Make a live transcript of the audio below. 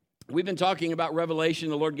We've been talking about Revelation.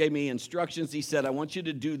 The Lord gave me instructions. He said, I want you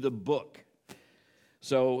to do the book.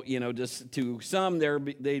 So, just to some,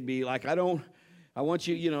 they'd be like, I wanted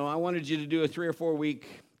you to do a 3 or 4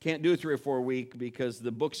 week, can't do a 3 or 4 week because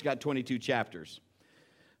the book's got 22 chapters.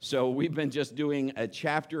 So we've been just doing a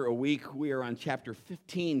chapter a week. We are on chapter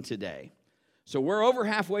 15 today. So we're over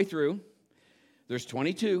halfway through. There's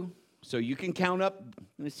 22. So you can count up,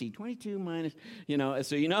 let's see, 22 minus,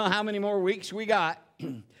 so you know how many more weeks we got.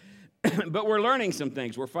 But we're learning some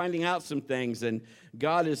things. We're finding out some things, and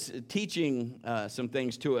God is teaching some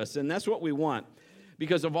things to us, and that's what we want.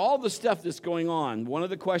 Because of all the stuff that's going on, one of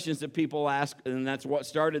the questions that people ask, and that's what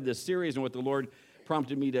started this series and what the Lord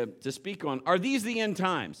prompted me to speak on, are these the end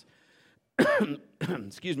times?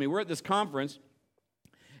 Excuse me, we're at this conference,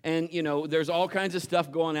 and, there's all kinds of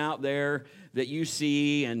stuff going out there that you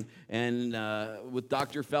see, and with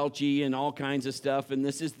Dr. Fauci and all kinds of stuff, and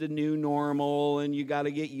this is the new normal, and you got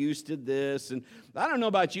to get used to this. And I don't know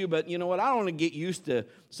about you, but you know what? I don't want to get used to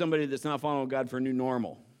somebody that's not following God for a new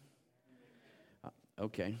normal.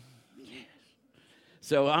 Okay.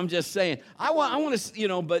 So I'm just saying, I want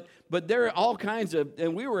to, but there are all kinds of,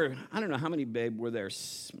 and we were, I don't know how many, babe, were there,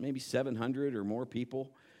 maybe 700 or more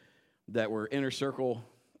people that were inner circle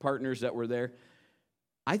partners that were there.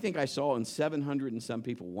 I think I saw in 700 and some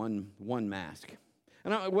people one mask.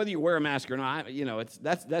 And whether you wear a mask or not,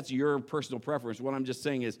 that's your personal preference. What I'm just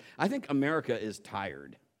saying is, I think America is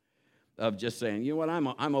tired of just saying, you know what,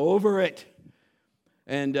 I'm over it.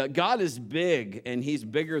 And God is big, and He's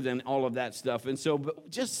bigger than all of that stuff. And so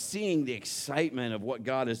just seeing the excitement of what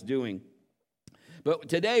God is doing. But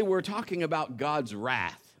today we're talking about God's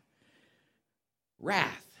wrath.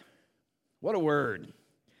 Wrath. What a word.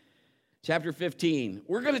 Chapter 15.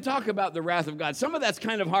 We're going to talk about the wrath of God. Some of that's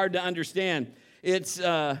kind of hard to understand. It's,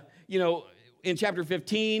 in chapter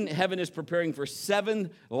 15, heaven is preparing for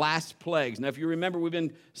 7 last plagues. Now, if you remember,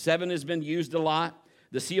 7 has been used a lot.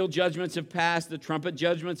 The seal judgments have passed. The trumpet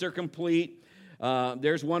judgments are complete.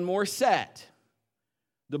 There's one more set,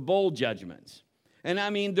 the bowl judgments. And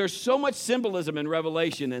I mean, there's so much symbolism in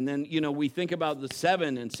Revelation. And then, we think about the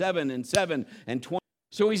 7 and 7 and 7 and 20.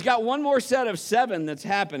 So he's got one more set of 7 that's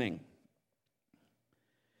happening.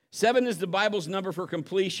 7 is the Bible's number for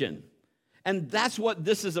completion. And that's what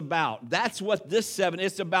this is about. That's what this 7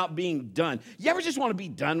 is about, being done. You ever just want to be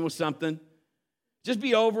done with something? Just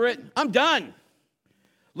be over it. I'm done.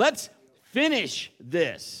 Let's finish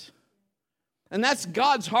this. And that's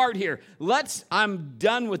God's heart here. I'm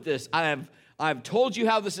done with this. I've told you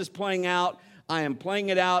how this is playing out. I am playing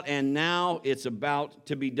it out, and now it's about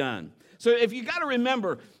to be done. So if you got to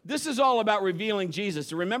remember, this is all about revealing Jesus.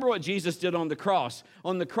 So remember what Jesus did on the cross.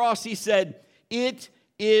 On the cross, He said, "It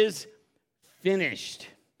is finished.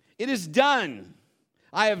 It is done.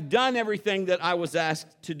 I have done everything that I was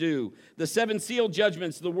asked to do." The 7 seal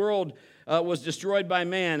judgments, the world was destroyed by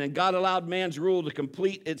man, and God allowed man's rule to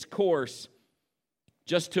complete its course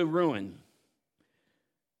just to ruin.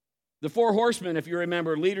 The 4 horsemen, if you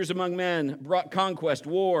remember, leaders among men, brought conquest,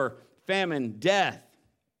 war, famine, death.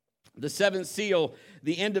 The 7th seal,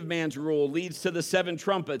 the end of man's rule, leads to the 7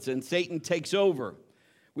 trumpets, and Satan takes over.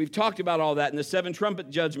 We've talked about all that. In the 7 trumpet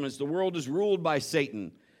judgments, the world is ruled by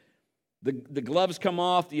Satan. The gloves come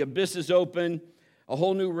off, the abyss is open, a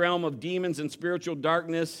whole new realm of demons and spiritual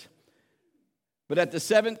darkness. But at the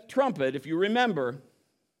 7th trumpet, if you remember,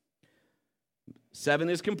 7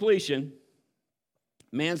 is completion.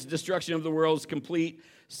 Man's destruction of the world is complete.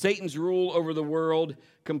 Satan's rule over the world,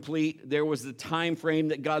 complete. There was the time frame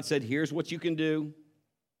that God said, here's what you can do.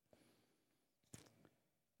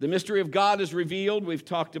 The mystery of God is revealed. We've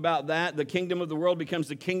talked about that. The kingdom of the world becomes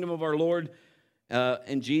the kingdom of our Lord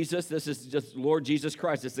and Jesus. This is just Lord Jesus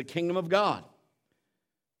Christ. It's the kingdom of God.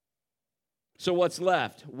 So what's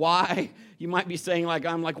left? Why? You might be saying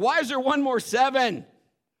why is there one more 7?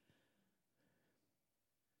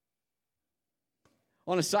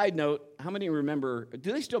 On a side note, how many remember,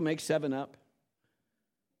 do they still make 7-Up?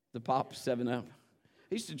 The pop 7-Up?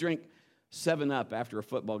 I used to drink 7-Up after a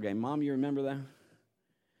football game. Mom, you remember that?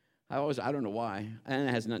 I don't know why. And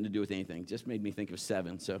it has nothing to do with anything. It just made me think of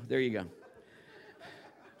 7. So there you go.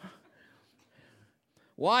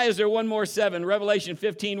 Why is there one more 7? Revelation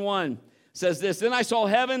 15:1 says this, "Then I saw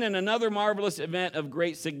heaven and another marvelous event of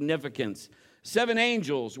great significance. 7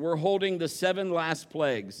 angels were holding the 7 last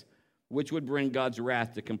plagues, which would bring God's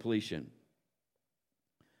wrath to completion."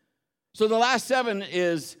 So the last 7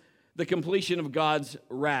 is the completion of God's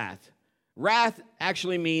wrath. Wrath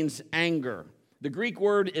actually means anger. The Greek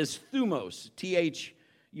word is thumos,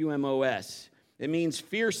 Thumos. It means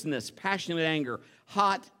fierceness, passionate anger,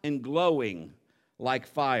 hot and glowing like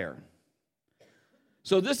fire.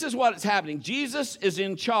 So this is what's happening. Jesus is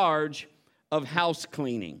in charge of house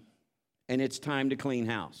cleaning, and it's time to clean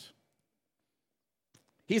house.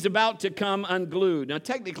 He's about to come unglued. Now,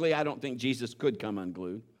 technically, I don't think Jesus could come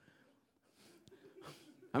unglued.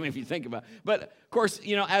 I mean, if you think about it. But, of course,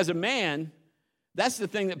 as a man, that's the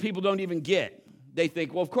thing that people don't even get. They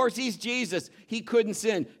think, well, of course, he's Jesus. He couldn't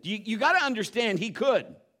sin. You got to understand, he could.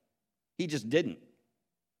 He just didn't.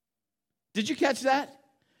 Did you catch that?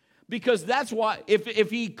 Because that's why, if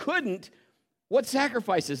he couldn't, what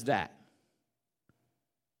sacrifice is that?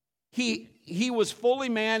 He was fully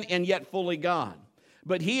man and yet fully God.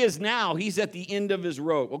 But he's at the end of his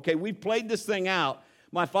rope. Okay, we've played this thing out.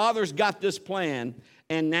 My Father's got this plan,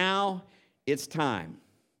 and now it's time.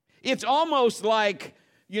 It's almost like,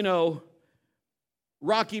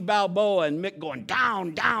 Rocky Balboa and Mick going,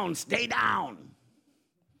 down, down, stay down.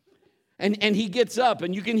 And he gets up,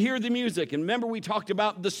 and you can hear the music. And remember, we talked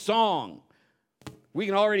about the song. We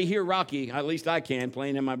can already hear Rocky, at least I can,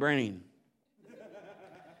 playing in my brain.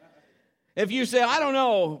 If you say, I don't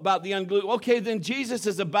know about the unglued, okay, then Jesus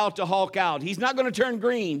is about to Hulk out. He's not going to turn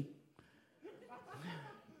green,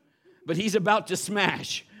 but he's about to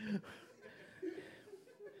smash.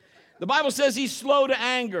 The Bible says he's slow to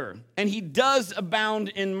anger, and he does abound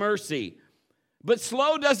in mercy. But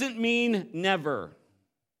slow doesn't mean never.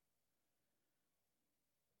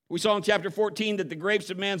 We saw in chapter 14 that the grapes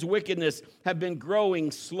of man's wickedness have been growing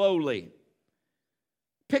slowly.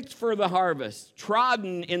 Picked for the harvest,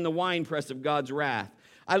 trodden in the winepress of God's wrath.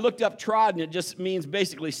 I looked up trodden, it just means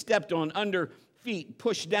basically stepped on, under feet,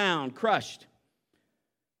 pushed down, crushed.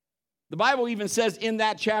 The Bible even says in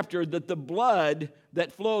that chapter that the blood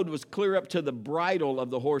that flowed was clear up to the bridle of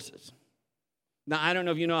the horses. Now, I don't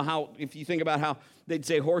know if you think about how they'd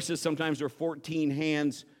say horses sometimes are 14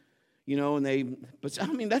 hands, but I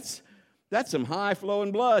mean, that's some high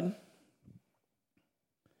flowing blood.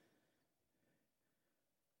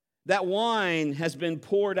 That wine has been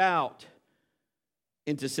poured out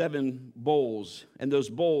into 7 bowls, and those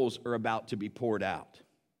bowls are about to be poured out.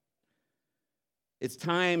 It's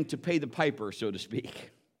time to pay the piper, so to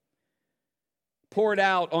speak. Poured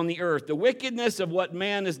out on the earth. The wickedness of what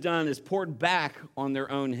man has done is poured back on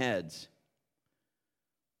their own heads.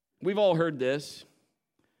 We've all heard this.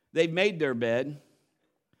 They've made their bed.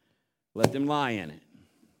 Let them lie in it.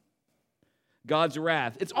 God's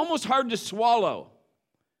wrath. It's almost hard to swallow.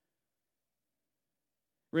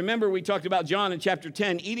 Remember, we talked about John in chapter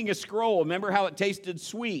 10, eating a scroll. Remember how it tasted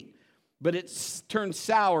sweet, but it turned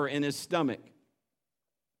sour in his stomach.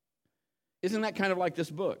 Isn't that kind of like this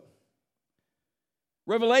book?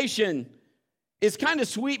 Revelation is kind of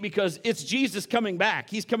sweet because it's Jesus coming back.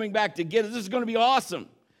 He's coming back to get us. This is going to be awesome.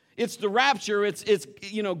 It's the rapture. It's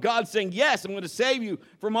God saying, yes, I'm going to save you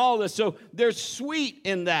from all this. So there's sweet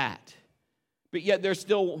in that. But yet there's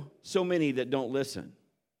still so many that don't listen.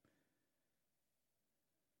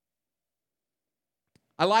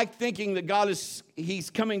 I like thinking that he's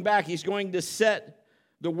coming back. He's going to set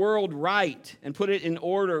the world right and put it in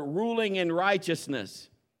order, ruling in righteousness.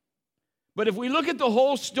 But if we look at the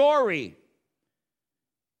whole story,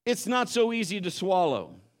 it's not so easy to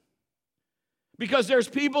swallow. Because there's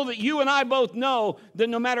people that you and I both know that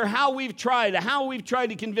no matter how we've tried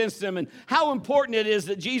to convince them, and how important it is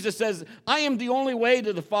that Jesus says, I am the only way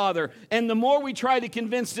to the Father. And the more we try to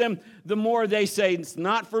convince them, the more they say, it's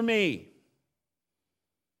not for me.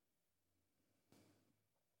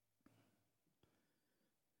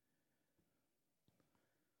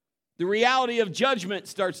 The reality of judgment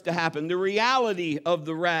starts to happen. The reality of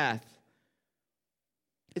the wrath.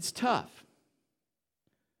 It's tough.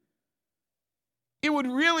 It would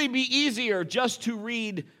really be easier just to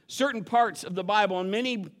read certain parts of the Bible. And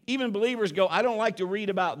many, even believers, go, I don't like to read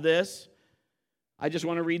about this. I just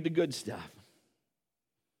want to read the good stuff.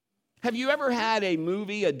 Have you ever had a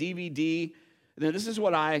movie, a DVD? Now, this is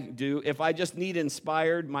what I do. If I just need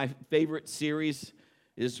inspired, my favorite series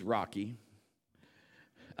is Rocky.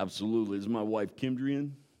 Absolutely. This is my wife,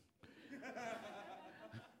 Kendrian.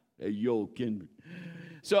 Hey, yo, Kendrian.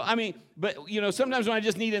 So, but, sometimes when I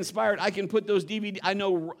just need inspired, I can put those DVD. I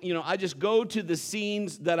know, I just go to the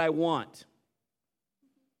scenes that I want.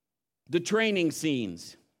 The training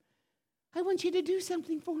scenes. I want you to do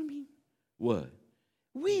something for me. What?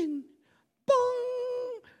 Win.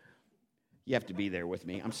 Boom. You have to be there with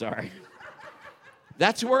me. I'm sorry.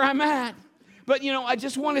 That's where I'm at. But, I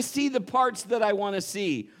just want to see the parts that I want to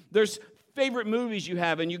see. There's favorite movies you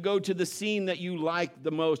have, and you go to the scene that you like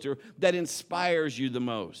the most or that inspires you the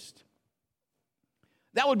most.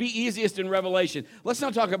 That would be easiest in Revelation. Let's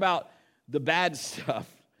not talk about the bad stuff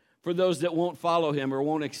for those that won't follow him or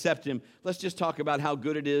won't accept him. Let's just talk about how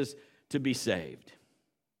good it is to be saved.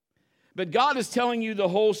 But God is telling you the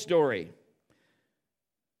whole story.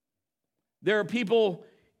 There are people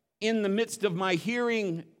in the midst of my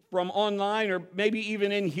hearing from online or maybe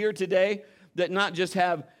even in here today that not just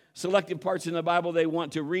have selective parts in the Bible they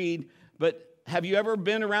want to read, but have you ever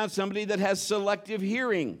been around somebody that has selective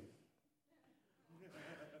hearing?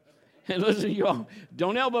 And listen, you all,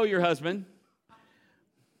 don't elbow your husband.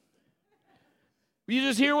 You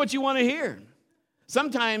just hear what you want to hear.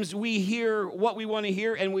 Sometimes we hear what we want to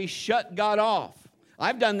hear and we shut God off.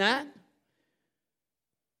 I've done that.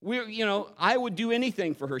 I would do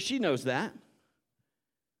anything for her. She knows that.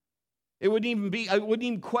 I wouldn't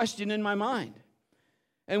even question in my mind.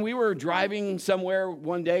 And we were driving somewhere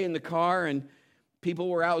one day in the car, and people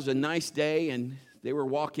were out. It was a nice day, and they were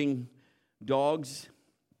walking dogs.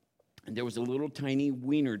 And there was a little tiny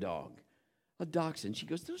wiener dog, a dachshund. She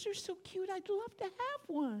goes, "Those are so cute. I'd love to have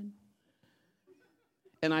one."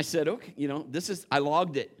 And I said, "Okay, I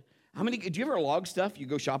logged it." Do you ever log stuff? You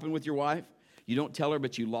go shopping with your wife, you don't tell her,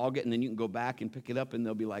 but you log it, and then you can go back and pick it up, and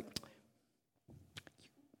they'll be like,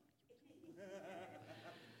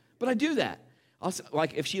 but I do that.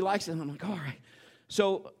 Like, if she likes it, I'm like, all right.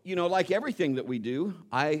 So, like everything that we do,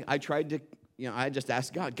 I tried to, I just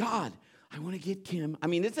asked God, I want to get Kim. I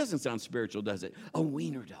mean, it doesn't sound spiritual, does it? A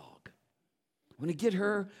wiener dog. I want to get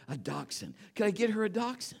her a dachshund. Can I get her a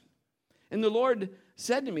dachshund? And the Lord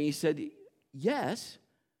said to me, he said, yes,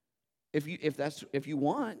 if you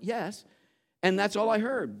want, yes. And that's all I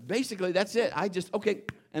heard. Basically, that's it. I just, okay,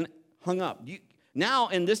 and hung up. Now,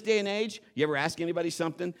 in this day and age, you ever ask anybody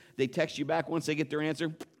something, they text you back once they get their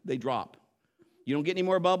answer, they drop. You don't get any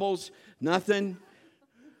more bubbles, nothing.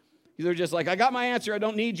 They're just like, I got my answer, I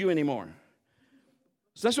don't need you anymore.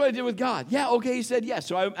 So that's what I did with God. Yeah, okay, he said yes.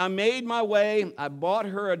 So I made my way, I bought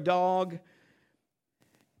her a dog,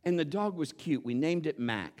 and the dog was cute. We named it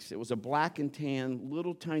Max. It was a black and tan,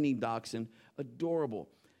 little tiny dachshund, adorable.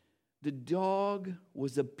 The dog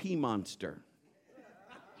was a pea monster.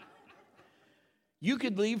 You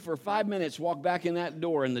could leave for 5 minutes, walk back in that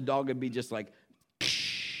door, and the dog would be just like,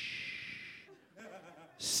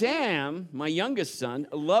 Sam, my youngest son,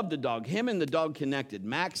 loved the dog. Him and the dog connected.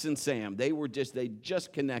 Max and Sam, they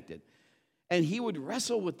just connected. And he would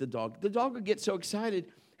wrestle with the dog. The dog would get so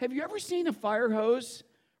excited. Have you ever seen a fire hose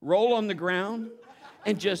roll on the ground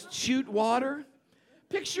and just shoot water?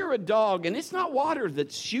 Picture a dog, and it's not water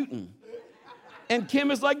that's shooting. And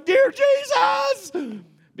Kim is like, "Dear Jesus!"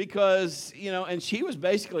 Because, and she was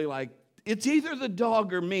basically like, it's either the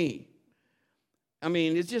dog or me. I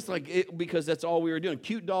mean, it's just like, because that's all we were doing.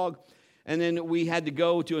 Cute dog. And then we had to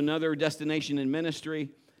go to another destination in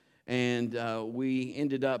ministry. And we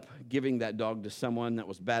ended up giving that dog to someone that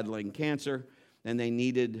was battling cancer. And they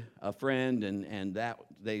needed a friend, and that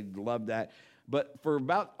they loved that. But for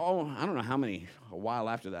about, I don't know a while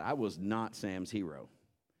after that, I was not Sam's hero.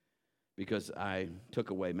 Because I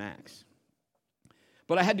took away Max.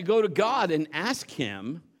 But I had to go to God and ask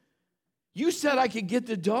him, you said I could get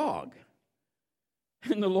the dog.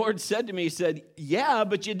 And the Lord said to me, he said, yeah,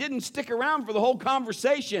 but you didn't stick around for the whole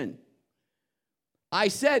conversation. I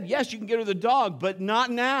said, yes, you can get her the dog, but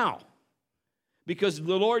not now. Because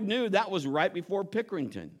the Lord knew that was right before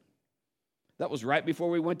Pickerington. That was right before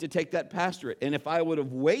we went to take that pastorate. And if I would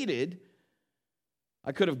have waited,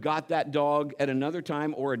 I could have got that dog at another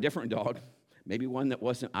time or a different dog. Maybe one that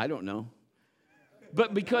wasn't, I don't know.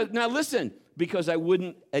 But because I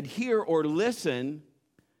wouldn't adhere or listen,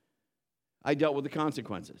 I dealt with the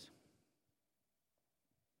consequences.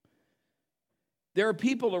 There are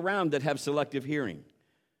people around that have selective hearing,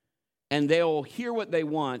 and they'll hear what they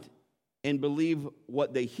want and believe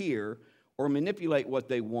what they hear, or manipulate what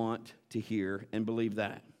they want to hear and believe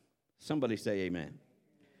that. Somebody say amen.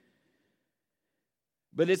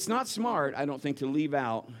 But it's not smart, I don't think, to leave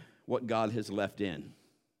out what God has left in.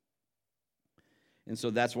 And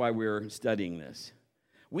so that's why we're studying this.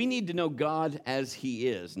 We need to know God as he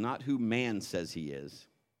is, not who man says he is,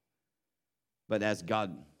 but as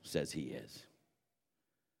God says he is.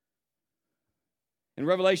 In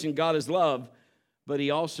Revelation, God is love, but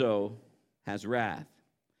he also has wrath.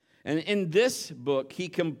 And in this book, he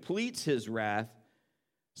completes his wrath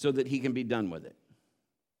so that he can be done with it.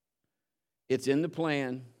 It's in the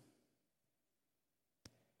plan.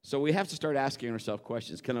 So we have to start asking ourselves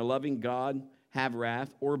questions. Can a loving God have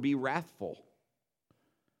wrath or be wrathful?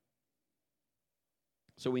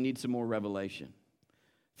 So we need some more revelation.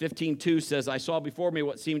 15:2 says, I saw before me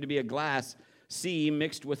what seemed to be a glass sea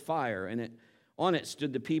mixed with fire, and on it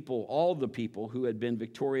stood the people, all the people who had been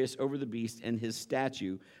victorious over the beast and his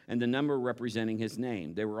statue, and the number representing his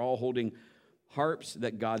name. They were all holding harps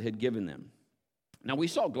that God had given them. Now, we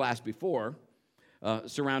saw glass before,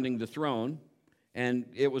 surrounding the throne, and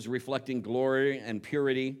it was reflecting glory and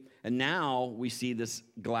purity. And now we see this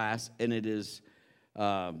glass, and it is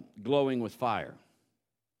glowing with fire.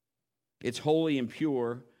 It's holy and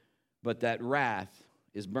pure, but that wrath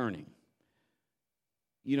is burning.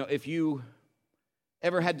 You know, if you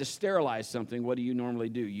ever had to sterilize something, what do you normally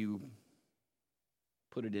do? You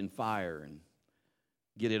put it in fire and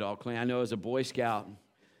get it all clean. I know as a Boy Scout,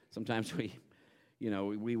 sometimes we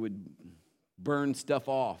would burn stuff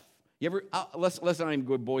off. You ever? Let's not even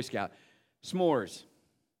go Boy Scout. S'mores.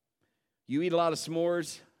 You eat a lot of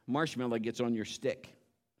s'mores, marshmallow gets on your stick.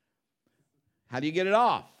 How do you get it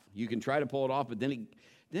off? You can try to pull it off, but then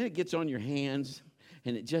it gets on your hands,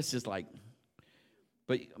 and it just is like.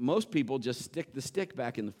 But most people just stick the stick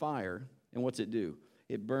back in the fire, and what's it do?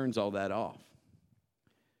 It burns all that off.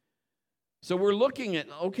 So we're looking at,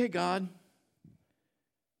 okay, God.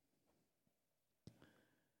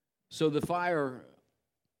 So the fire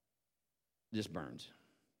just burns.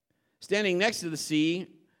 Standing next to the sea,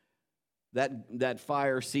 that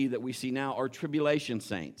fire sea that we see now, are tribulation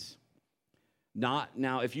saints.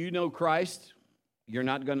 Now, if you know Christ, you're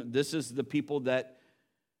not going to, this is the people that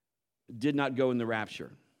did not go in the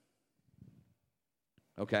rapture.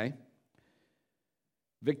 Okay?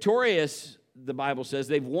 Victorious, the Bible says,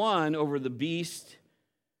 they've won over the beast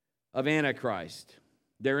of Antichrist.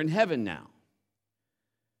 They're in heaven now.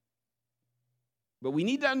 But we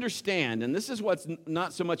need to understand, and this is what's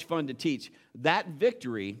not so much fun to teach, that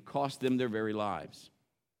victory cost them their very lives.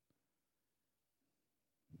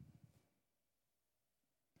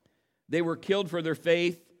 They were killed for their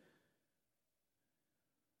faith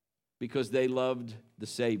because they loved the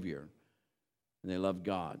Savior and they loved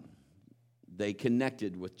God. They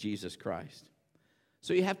connected with Jesus Christ.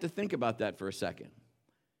 So you have to think about that for a second.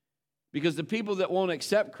 Because the people that won't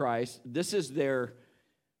accept Christ, this is their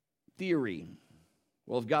theory.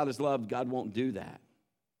 Well, if God is love, God won't do that.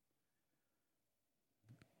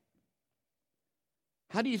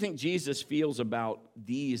 How do you think Jesus feels about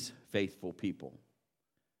these faithful people?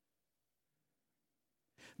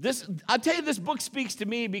 I tell you, this book speaks to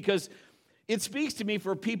me because it speaks to me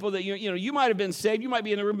for people that, you might have been saved. You might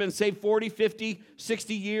be in the room, been saved 40, 50,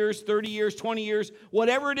 60 years, 30 years, 20 years,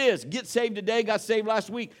 whatever it is. Get saved today, got saved last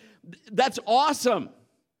week. That's awesome.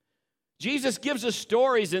 Jesus gives us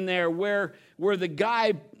stories in there where the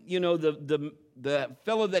guy, the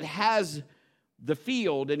fellow that has the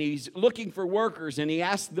field, and he's looking for workers, and he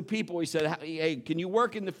asked the people, he said, hey, can you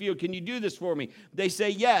work in the field? Can you do this for me? They say,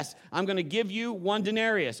 yes, I'm going to give you 1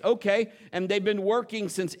 denarius. Okay, and they've been working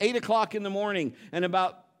since 8 o'clock in the morning, and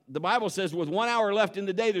the Bible says with 1 hour left in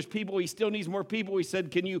the day, there's people, he still needs more people. He said,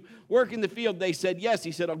 can you work in the field? They said, yes.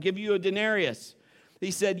 He said, I'll give you a denarius. He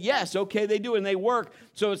said, yes, okay, they do, and they work.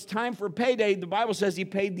 So it's time for payday. The Bible says he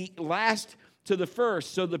paid the last to the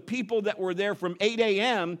first. So the people that were there from 8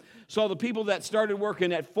 a.m. saw the people that started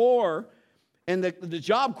working at 4, and the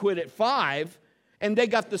job quit at 5, and they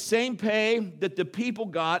got the same pay that the people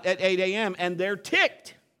got at 8 a.m., and they're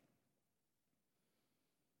ticked.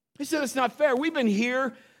 He said, it's not fair. We've been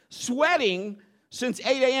here sweating since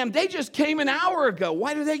 8 a.m. They just came an hour ago.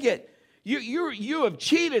 Why do they get? You have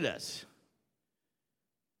cheated us.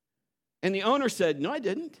 And the owner said, no, I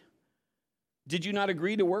didn't. Did you not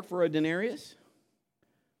agree to work for a denarius?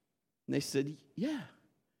 And they said, yeah.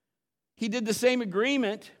 He did the same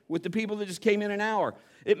agreement with the people that just came in an hour.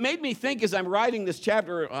 It made me think as I'm writing this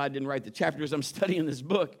chapter, I didn't write the chapter as I'm studying this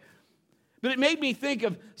book, but it made me think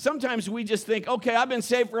of, sometimes we just think, okay, I've been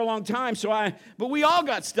saved for a long time, but we all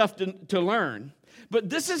got stuff to learn. But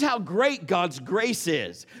this is how great God's grace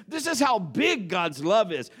is. This is how big God's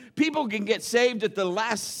love is. People can get saved at the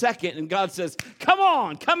last second, and God says, come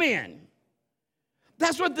on, come in.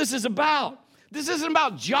 That's what this is about. This isn't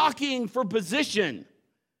about jockeying for position.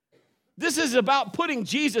 This is about putting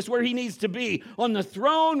Jesus where he needs to be, on the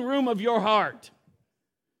throne room of your heart.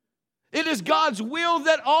 It is God's will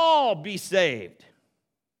that all be saved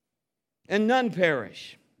and none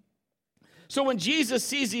perish. So when Jesus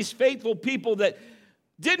sees these faithful people that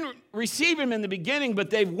didn't receive him in the beginning, but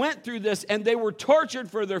they went through this and they were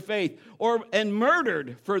tortured for their faith and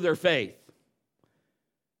murdered for their faith.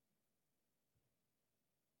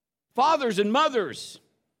 Fathers and mothers,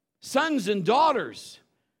 sons and daughters.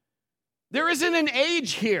 There isn't an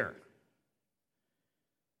age here.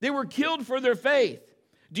 They were killed for their faith.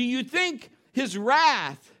 Do you think his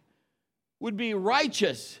wrath would be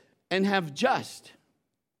righteous and have just?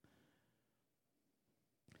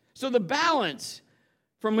 So the balance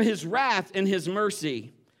from his wrath and his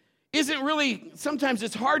mercy isn't really, sometimes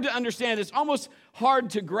it's hard to understand. It's almost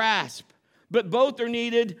hard to grasp. But both are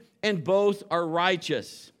needed and both are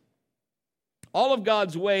righteous. All of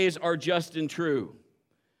God's ways are just and true.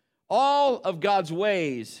 All of God's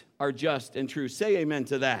ways are just and true. Say amen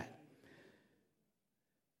to that.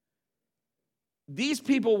 These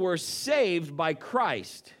people were saved by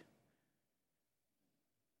Christ,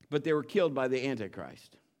 but they were killed by the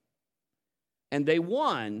Antichrist. And they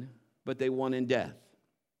won, but they won in death.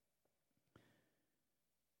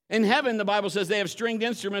 In heaven, the Bible says they have stringed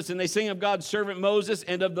instruments and they sing of God's servant Moses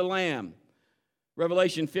and of the Lamb.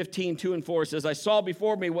 Revelation 15, 2 and 4 says, I saw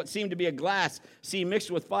before me what seemed to be a glass sea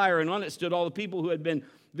mixed with fire, and on it stood all the people who had been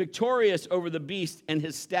victorious over the beast and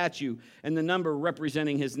his statue, and the number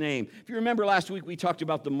representing his name. If you remember last week, we talked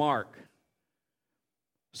about the mark.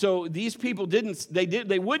 So these people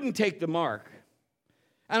they wouldn't take the mark.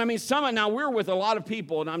 And I mean, now we're with a lot of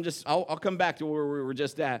people, and I'll come back to where we were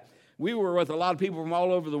just at. We were with a lot of people from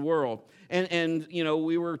all over the world, and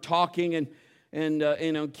we were talking,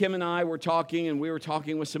 and Kim and I were talking, and we were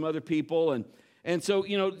talking with some other people, and so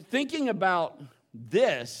thinking about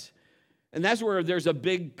this, and that's where there's a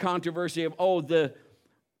big controversy of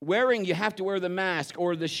you have to wear the mask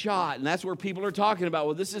or the shot, and that's where people are talking about.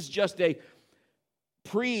 Well, this is just a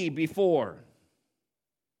before.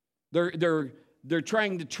 They're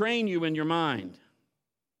trying to train you in your mind.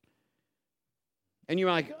 And you're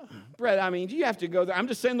like, Brett, I mean, do you have to go there? I'm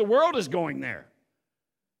just saying the world is going there.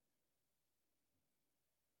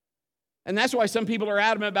 And that's why some people are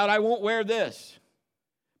adamant about, I won't wear this.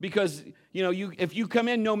 Because, if you come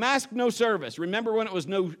in, no mask, no service. Remember when it was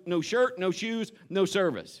no shirt, no shoes, no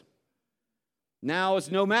service. Now it's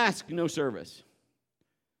no mask, no service.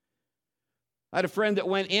 I had a friend that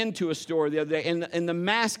went into a store the other day, and the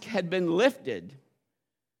mask had been lifted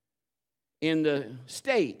in the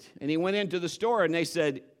state. And he went into the store, and they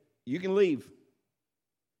said, you can leave.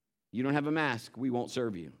 You don't have a mask. We won't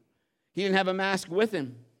serve you. He didn't have a mask with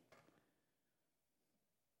him.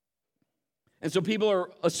 And so people are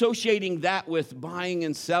associating that with buying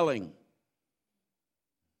and selling.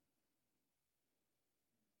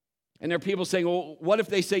 And there are people saying, well, what if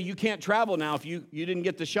they say you can't travel now if you didn't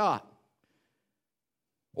get the shot?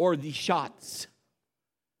 Or the shots.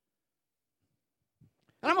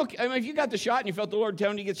 And I'm okay. I mean, if you got the shot and you felt the Lord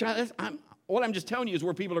telling you to get the shot, what I'm just telling you is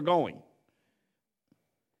where people are going.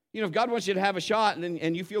 If God wants you to have a shot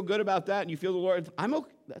and you feel good about that and you feel the Lord, I'm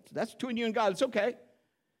okay. That's between you and God. It's okay.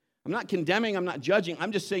 I'm not condemning. I'm not judging.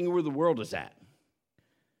 I'm just saying where the world is at.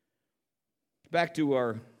 Back to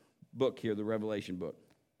our book here, the Revelation book.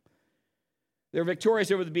 They were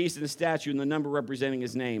victorious over the beast and the statue and the number representing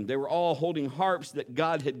his name. They were all holding harps that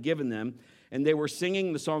God had given them, and they were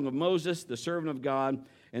singing the song of Moses, the servant of God,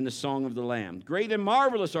 and the song of the Lamb. Great and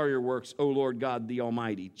marvelous are your works, O Lord God the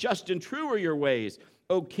Almighty. Just and true are your ways,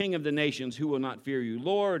 O King of the nations, who will not fear you,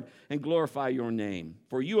 Lord, and glorify your name.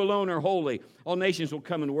 For you alone are holy. All nations will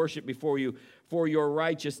come and worship before you, for your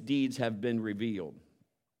righteous deeds have been revealed.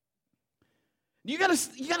 You got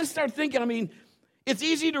to start thinking, I mean, it's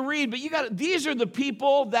easy to read, but these are the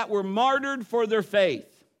people that were martyred for their faith.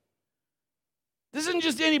 This isn't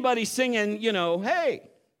just anybody singing, hey.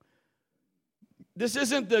 This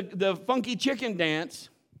isn't the funky chicken dance.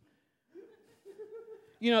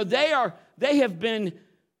 They have been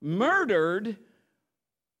murdered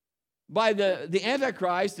by the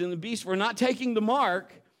Antichrist and the beast for not taking the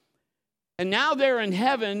mark. And now they're in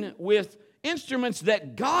heaven with instruments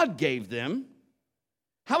that God gave them.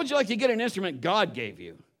 How would you like to get an instrument God gave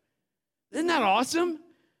you? Isn't that awesome?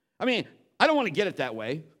 I mean, I don't want to get it that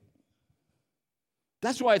way.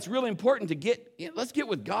 That's why it's really important to let's get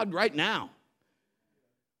with God right now.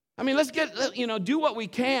 I mean, let's do what we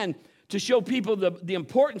can to show people the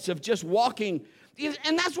importance of just walking.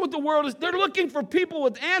 And that's what the world is. They're looking for people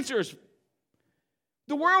with answers.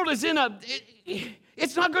 The world is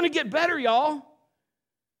it's not going to get better, y'all.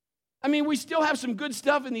 I mean, we still have some good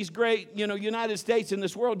stuff in these great, United States, in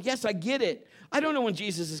this world. Yes, I get it. I don't know when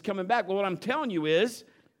Jesus is coming back. But what I'm telling you is,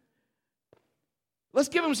 let's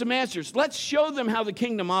give them some answers. Let's show them how the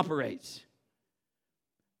kingdom operates.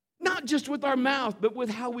 Not just with our mouth, but with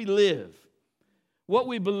how we live, what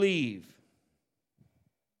we believe.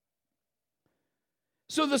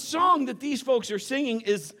 So the song that these folks are singing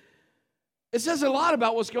it says a lot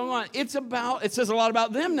about what's going on. It says a lot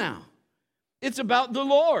about them now. It's about the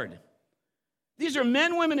Lord. These are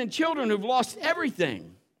men, women, and children who've lost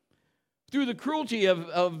everything through the cruelty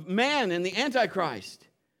of man and the Antichrist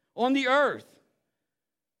on the earth.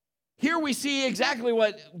 Here we see exactly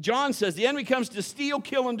what John says. The enemy comes to steal,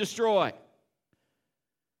 kill, and destroy.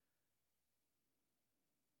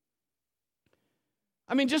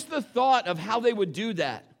 I mean, just the thought of how they would do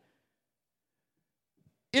that.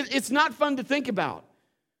 It's not fun to think about.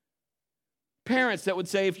 Parents that would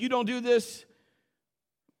say, if you don't do this,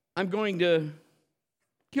 I'm going to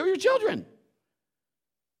kill your children.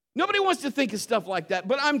 Nobody wants to think of stuff like that,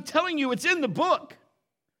 but I'm telling you, it's in the book.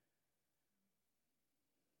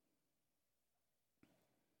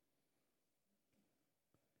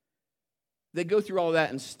 They go through all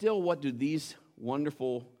that, and still, what do these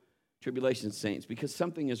wonderful tribulation saints, because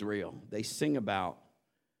something is real, they sing about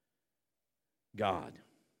God.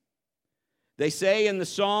 They say in the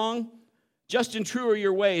song, just and true are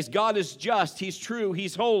your ways. God is just, He's true,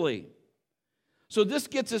 He's holy. So this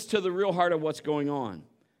gets us to the real heart of what's going on.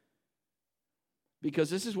 Because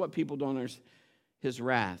this is what people don't understand. His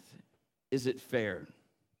wrath, is it fair?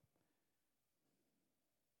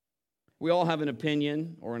 We all have an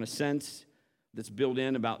opinion, or in a sense, that's built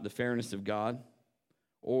in about the fairness of God.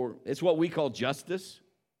 Or it's what we call justice.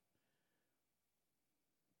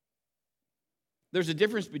 There's a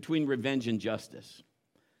difference between revenge and justice.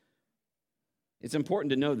 It's important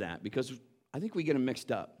to know that because I think we get them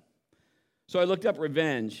mixed up. So I looked up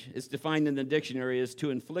revenge. It's defined in the dictionary as to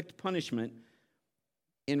inflict punishment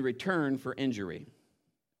in return for injury.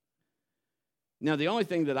 Now, the only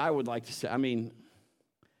thing that I would like to say,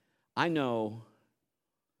 I know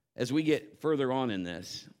as we get further on in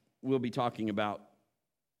this, we'll be talking about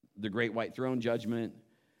the great white throne judgment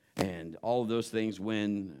and all of those things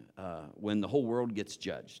when the whole world gets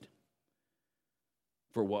judged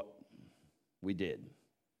for what we did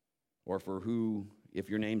or for who, if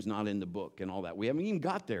your name's not in the book and all that. We haven't even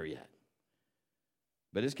got there yet,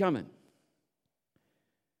 but it's coming.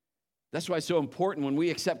 That's why it's so important when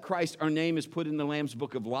we accept Christ, our name is put in the Lamb's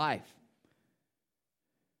book of life.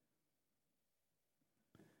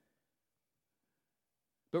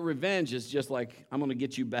 But revenge is just like, I'm going to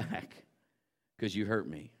get you back because you hurt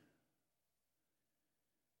me.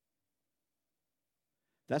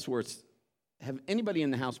 That's where it's, have anybody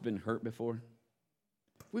in the house been hurt before?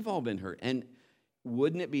 We've all been hurt. And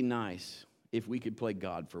wouldn't it be nice if we could play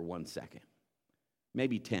God for 1 second?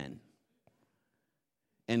 Maybe 10.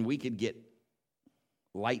 And we could get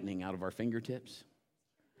lightning out of our fingertips?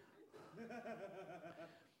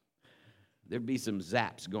 There'd be some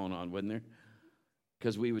zaps going on, wouldn't there?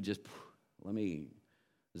 Because we would just, let me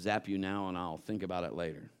zap you now and I'll think about it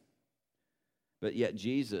later. But yet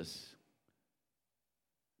Jesus,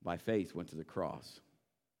 by faith, went to the cross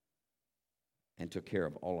and took care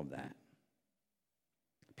of all of that.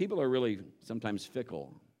 People are really sometimes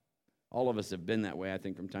fickle. All of us have been that way, I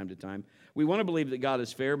think, from time to time. We want to believe that God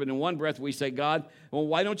is fair, but in one breath we say, God, well,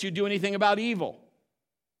 why don't you do anything about evil?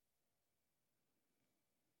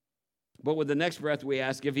 But with the next breath we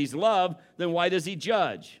ask, if He's love, then why does He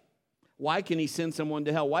judge? Why can He send someone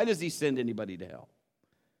to hell? Why does He send anybody to hell?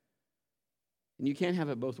 And you can't have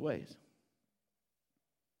it both ways.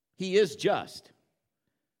 He is just.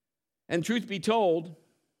 And truth be told,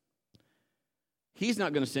 He's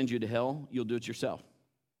not going to send you to hell. You'll do it yourself.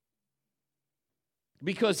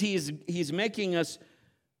 Because He's making us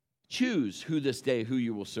choose who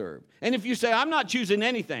you will serve. And if you say, I'm not choosing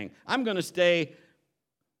anything, I'm going to stay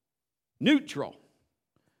neutral.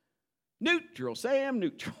 Neutral. Say I'm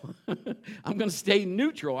neutral. I'm going to stay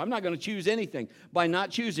neutral. I'm not going to choose anything. By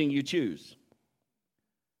not choosing, you choose.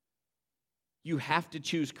 You have to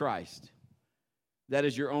choose Christ. That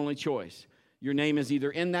is your only choice. Your name is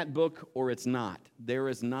either in that book or it's not. There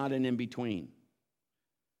is not an in-between.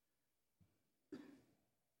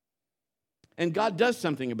 And God does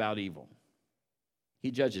something about evil.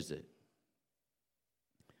 He judges it.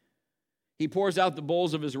 He pours out the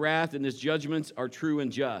bowls of His wrath, and His judgments are true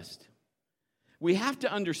and just. We have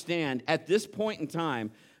to understand, at this point in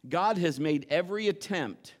time, God has made every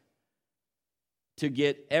attempt to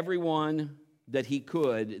get everyone that He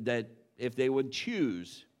could, that if they would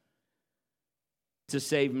choose to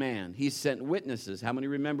save man. He's sent witnesses. How many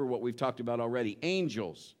remember what we've talked about already?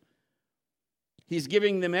 Angels. He's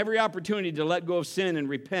giving them every opportunity to let go of sin and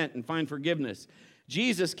repent and find forgiveness.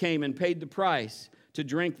 Jesus came and paid the price to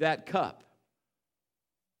drink that cup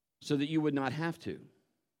so that you would not have to.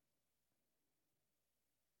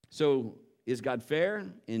 So, is God fair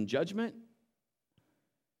in judgment?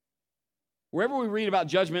 Wherever we read about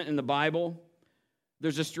judgment in the Bible,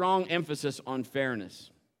 there's a strong emphasis on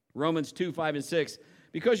fairness. Romans 2, 5, and 6.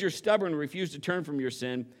 Because you're stubborn and refuse to turn from your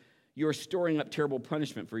sin, you are storing up terrible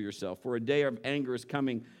punishment for yourself. For a day of anger is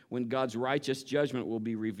coming when God's righteous judgment will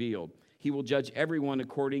be revealed. He will judge everyone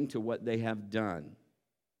according to what they have done.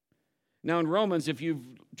 Now in Romans, if you've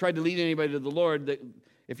tried to lead anybody to the Lord,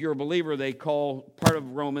 if you're a believer, they call part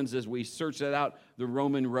of Romans, as we search that out, the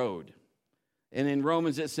Roman road. And in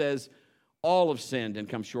Romans it says, all have sinned and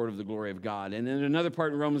come short of the glory of God. And then another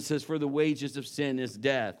part in Romans says, for the wages of sin is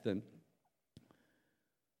death. And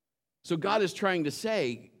so God is trying to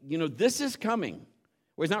say, this is coming.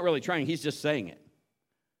 Well, he's not really trying, he's just saying it.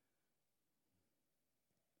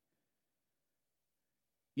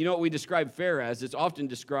 You know what we describe fair as? It's often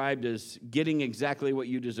described as getting exactly what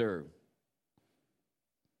you deserve.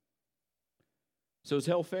 So is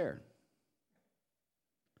hell fair?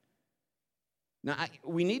 Now,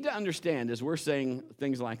 we need to understand, as we're saying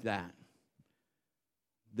things like that,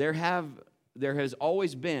 there has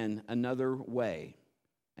always been another way,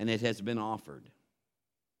 and it has been offered.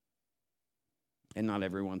 And not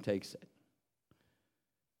everyone takes it.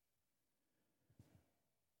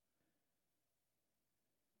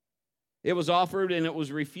 It was offered and it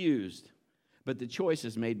was refused. But the choice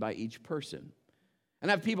is made by each person.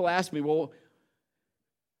 And I have people ask me, well,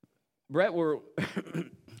 Brett,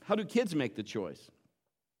 how do kids make the choice?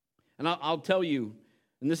 And I'll tell you,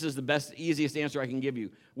 and this is the best, easiest answer I can give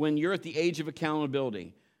you. When you're at the age of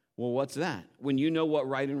accountability, well, what's that? When you know what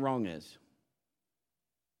right and wrong is.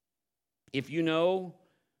 If you know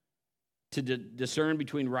to discern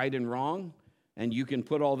between right and wrong, and you can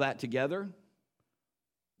put all that together,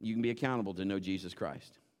 you can be accountable to know Jesus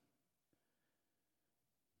Christ.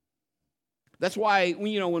 That's why,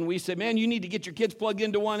 when we say, man, you need to get your kids plugged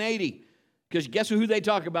into 180, because guess who they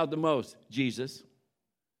talk about the most? Jesus.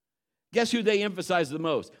 Guess who they emphasize the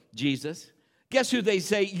most? Jesus. Guess who they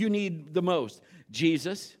say you need the most?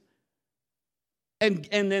 Jesus. And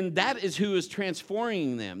then that is who is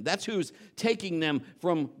transforming them. That's who's taking them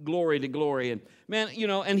from glory to glory. And man,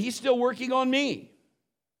 and he's still working on me.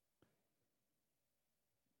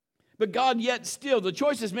 But God yet still, the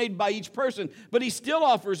choice is made by each person, but he still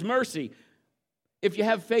offers mercy. If you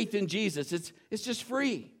have faith in Jesus, it's just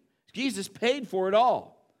free. Jesus paid for it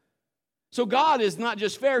all. So God is not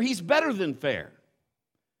just fair, he's better than fair.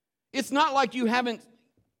 It's not like you haven't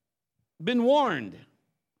been warned.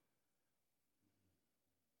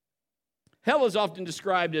 Hell is often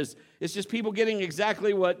described as it's just people getting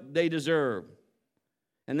exactly what they deserve.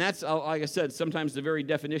 And that's, like I said, sometimes the very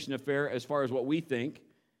definition of fair as far as what we think.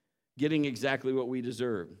 Getting exactly what we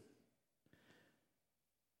deserve.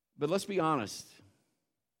 But let's be honest.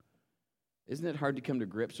 Isn't it hard to come to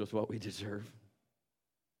grips with what we deserve?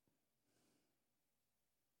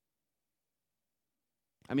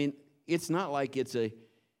 I mean, it's not like it's a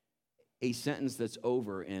sentence that's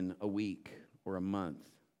over in a week or a month.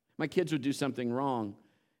 My kids would do something wrong,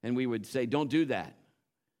 and we would say, don't do that.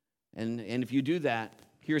 And if you do that,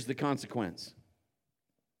 here's the consequence.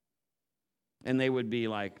 And they would be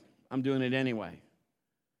like, I'm doing it anyway.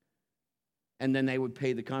 And then they would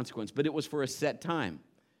pay the consequence. But it was for a set time.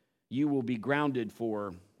 You will be grounded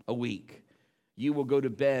for a week. You will go to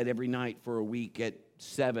bed every night for a week at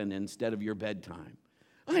 7 instead of your bedtime.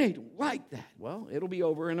 I ain't like that. Well, it'll be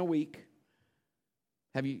over in a week.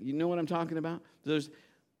 You know what I'm talking about?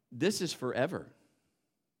 This is forever.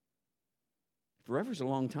 Forever's a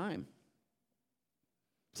long time.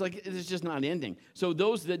 It's like it's just not ending. So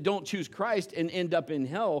those that don't choose Christ and end up in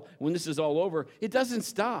hell when this is all over, it doesn't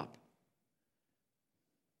stop.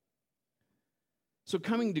 So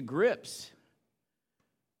coming to grips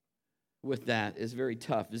with that is very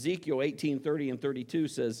tough. Ezekiel 18:30 and 32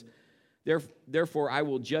 says, Therefore I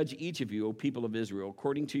will judge each of you, O people of Israel,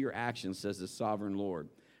 according to your actions, says the sovereign Lord.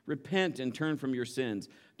 Repent and turn from your sins.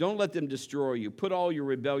 Don't let them destroy you. Put all your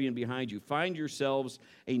rebellion behind you. Find yourselves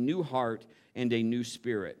a new heart and a new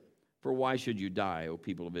spirit. For why should you die, O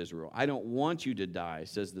people of Israel? I don't want you to die,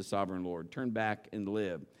 says the sovereign Lord. Turn back and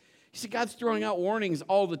live. You see, God's throwing out warnings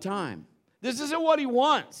all the time. This isn't what he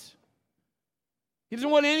wants. He doesn't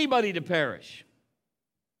want anybody to perish.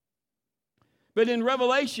 But in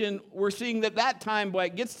Revelation, we're seeing that time, when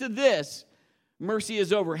it gets to this, mercy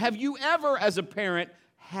is over. Have you ever, as a parent,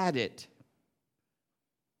 had it?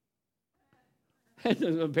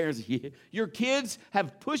 Parents, your kids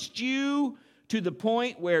have pushed you to the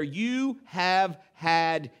point where you have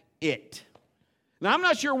had it. Now, I'm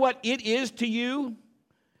not sure what it is to you,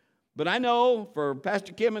 but I know for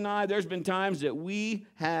Pastor Kim and I, there's been times that we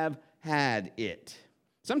have had it.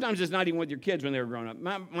 Sometimes it's not even with your kids when they were growing up.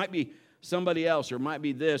 It might be somebody else, or it might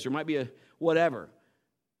be this, or it might be a whatever.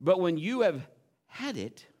 But when you have had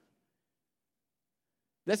it,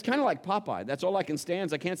 that's kind of like Popeye. That's all I can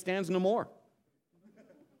stand. I can't stand no more.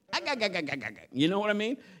 You know what I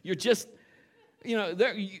mean? You're just,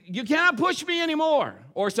 you cannot push me anymore.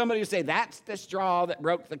 Or somebody will say, that's the straw that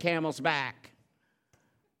broke the camel's back.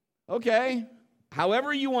 Okay,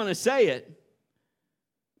 however you want to say it,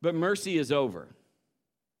 but mercy is over.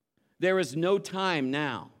 There is no time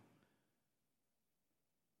now.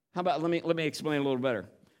 How about, let me explain a little better.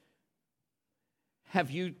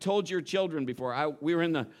 Have you told your children before? We were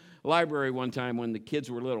in the library one time when the kids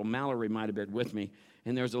were little. Mallory might have been with me.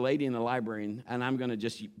 And there's a lady in the library, and I'm going to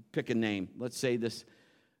just pick a name. Let's say this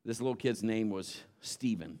little kid's name was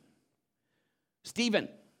Stephen. Stephen,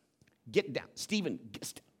 get down. Stephen,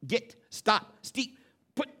 stop.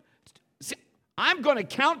 I'm going to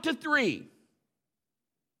count to 3.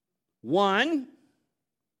 1,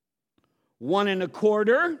 1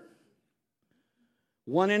 1/4,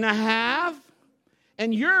 1 1/2,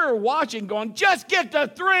 and you're watching going, just get to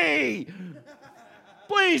 3.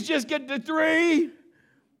 Please just get to 3.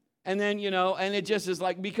 And then, and it just is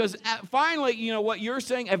like, because finally, what you're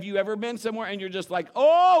saying, have you ever been somewhere and you're just like,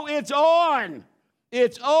 oh, it's on.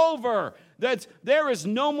 It's over. There is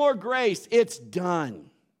no more grace. It's done.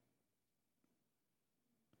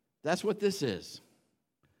 That's what this is.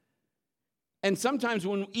 And sometimes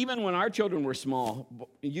even when our children were small,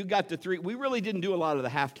 you got to 3, we really didn't do a lot of the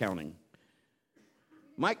half counting.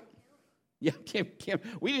 Mike? Yeah, Kim,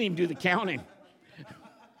 we didn't even do the counting.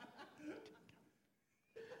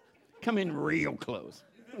 Come in real close.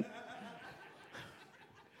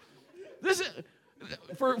 This is,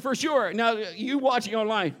 for sure. Now, you watching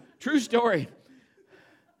online, true story.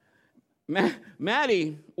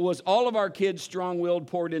 Maddie was all of our kids strong-willed,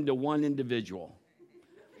 poured into one individual.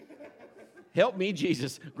 Help me,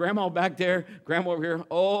 Jesus. Grandma back there, grandma over here.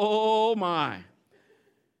 Oh, my.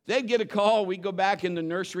 They'd get a call. We'd go back in the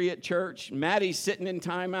nursery at church. Maddie's sitting in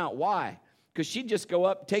timeout. Why? Because she'd just go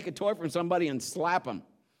up, take a toy from somebody, and slap them.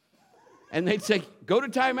 And they'd say, go to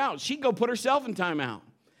timeout. She'd go put herself in timeout.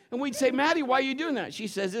 And we'd say, Maddie, why are you doing that? She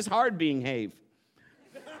says, it's hard being Have.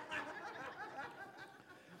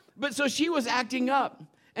 But so she was acting up.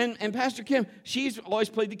 And Pastor Kim, she's always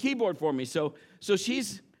played the keyboard for me. So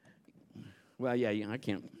she's, well, yeah, I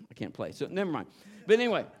can't play. So never mind. But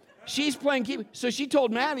anyway, she's playing keyboard. So she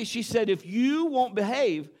told Maddie, she said, if you won't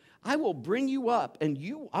behave, I will bring you up and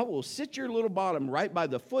I will sit your little bottom right by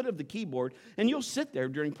the foot of the keyboard, and you'll sit there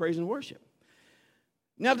during praise and worship.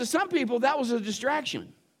 Now, to some people, that was a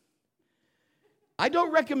distraction. I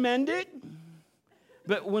don't recommend it,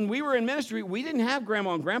 but when we were in ministry, we didn't have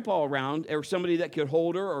grandma and grandpa around or somebody that could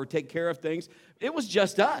hold her or take care of things. It was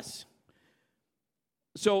just us.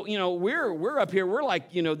 So, we're up here. We're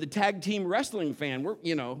like, the tag team wrestling fan.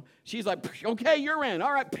 She's like, okay, you're in.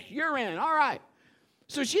 All right, you're in. All right.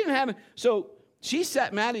 So she didn't have it. So she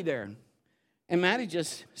sat Maddie there, and Maddie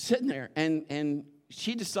just sitting there, and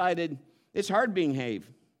she decided it's hard being Have.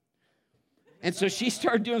 And so she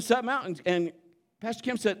started doing something out, and Pastor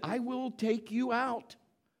Kim said, I will take you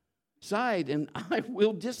outside, and I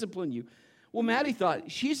will discipline you. Well, Maddie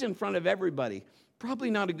thought, she's in front of everybody.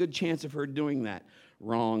 Probably not a good chance of her doing that.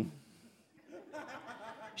 Wrong.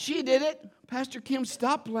 She did it. Pastor Kim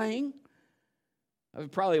stopped playing. That was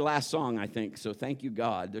probably the last song, I think, so thank you,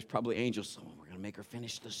 God. There's probably angels. Oh, we're going to make her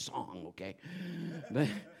finish the song, okay? But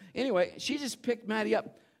anyway, she just picked Maddie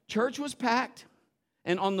up. Church was packed,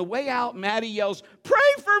 and on the way out, Maddie yells, pray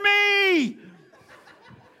for me!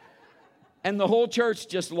 And the whole church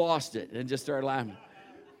just lost it and just started laughing.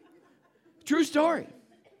 True story.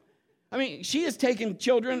 I mean, she has taken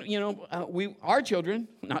children, our children,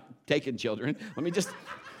 not taken children. Let me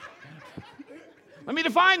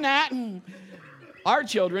define that. Our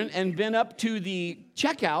children, and been up to the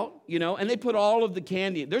checkout, and they put all of the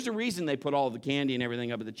candy. There's a reason they put all of the candy and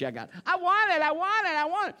everything up at the checkout. I want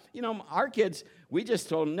it. Our kids, we just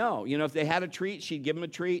told them no. If they had a treat, she'd give them a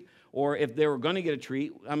treat. Or if they were going to get a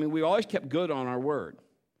treat, we always kept good on our word.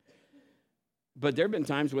 But there have been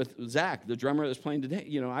times with Zach, the drummer that's playing today,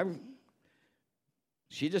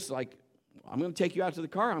 she just like, I'm going to take you out to the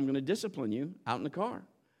car. I'm going to discipline you out in the car.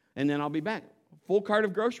 And then I'll be back. Full cart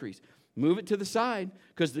of groceries. Move it to the side,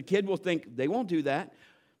 because the kid will think they won't do that.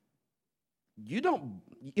 You don't,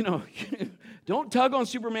 don't tug on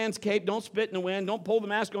Superman's cape. Don't spit in the wind. Don't pull the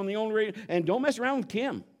mask on the only, and don't mess around with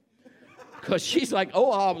Kim. Because she's like,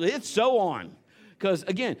 it's so on. Because,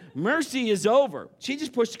 again, mercy is over. She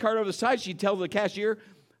just pushed the cart over the side. She'd tell the cashier,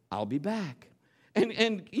 I'll be back.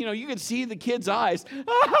 And you could see the kid's eyes.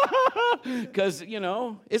 Because,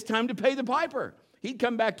 it's time to pay the piper. He'd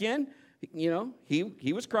come back in.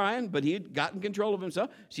 He was crying, but he had gotten control of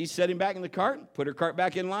himself. She set him back in the cart, put her cart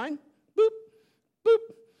back in line. Boop, boop,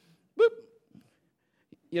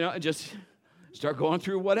 boop. Just start going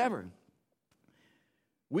through whatever.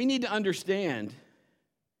 We need to understand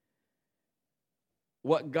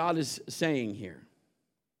what God is saying here.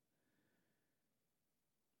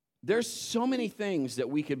 There's so many things that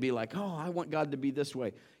we could be like, I want God to be this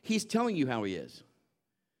way. He's telling you how he is.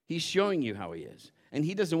 He's showing you how he is. And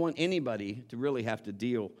he doesn't want anybody to really have to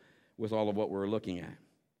deal with all of what we're looking at.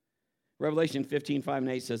 Revelation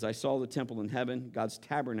 15:5-8 says, I saw the temple in heaven, God's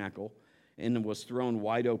tabernacle, and was thrown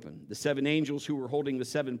wide open. The 7 angels who were holding the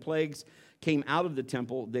 7 plagues came out of the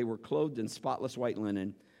temple. They were clothed in spotless white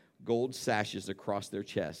linen, gold sashes across their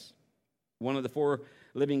chests. One of the 4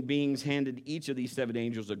 living beings handed each of these 7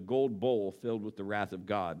 angels a gold bowl filled with the wrath of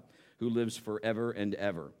God, who lives forever and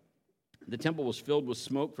ever. The temple was filled with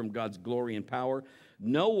smoke from God's glory and power.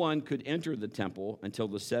 No one could enter the temple until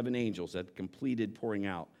the 7 angels had completed pouring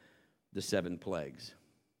out the 7 plagues.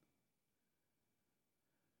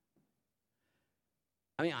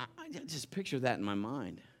 I mean, I just picture that in my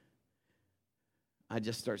mind. I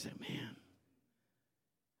just start saying, man,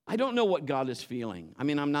 I don't know what God is feeling. I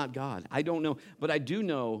mean, I'm not God. I don't know. But I do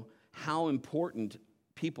know how important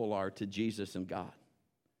people are to Jesus and God.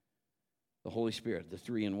 The Holy Spirit, the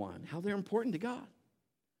 3 in 1. How they're important to God.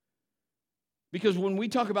 Because when we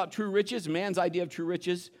talk about true riches, man's idea of true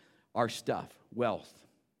riches are stuff, wealth,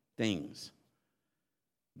 things.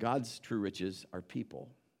 God's true riches are people.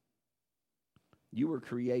 You were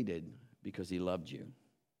created because he loved you.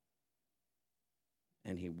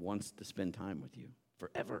 And he wants to spend time with you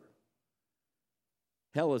forever.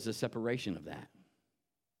 Hell is a separation of that.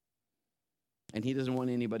 And he doesn't want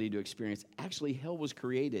anybody to experience. Actually, hell was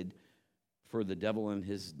created for the devil and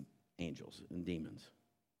his angels and demons.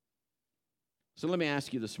 So let me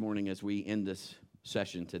ask you this morning as we end this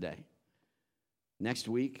session today. Next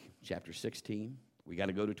week, chapter 16, we got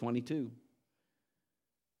to go to 22.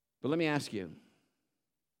 But let me ask you,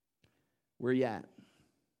 where are you at?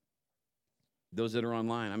 Those that are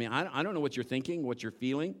online. I mean, I don't know what you're thinking, what you're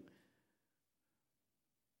feeling.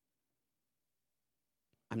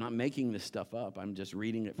 I'm not making this stuff up. I'm just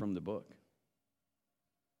reading it from the book.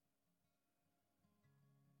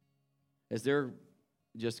 As they're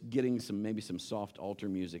just getting maybe some soft altar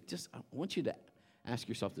music, I want you to ask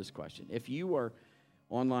yourself this question. If you are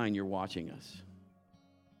online, you're watching us,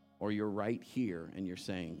 or you're right here and you're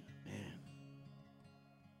saying, man,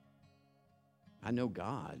 I know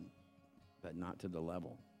God, but not to the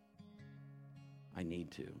level I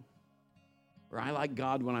need to. Or I like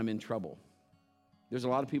God when I'm in trouble. There's a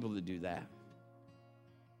lot of people that do that.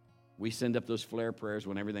 We send up those flare prayers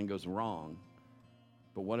when everything goes wrong.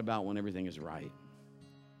 But what about when everything is right?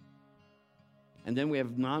 And then we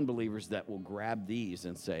have non-believers that will grab these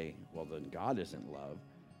and say, well, then God isn't love.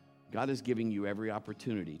 God is giving you every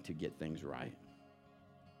opportunity to get things right.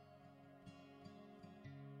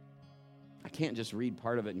 I can't just read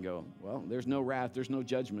part of it and go, well, there's no wrath, there's no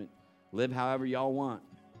judgment. Live however y'all want.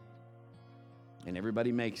 And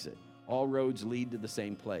everybody makes it. All roads lead to the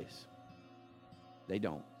same place. They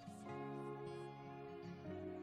don't.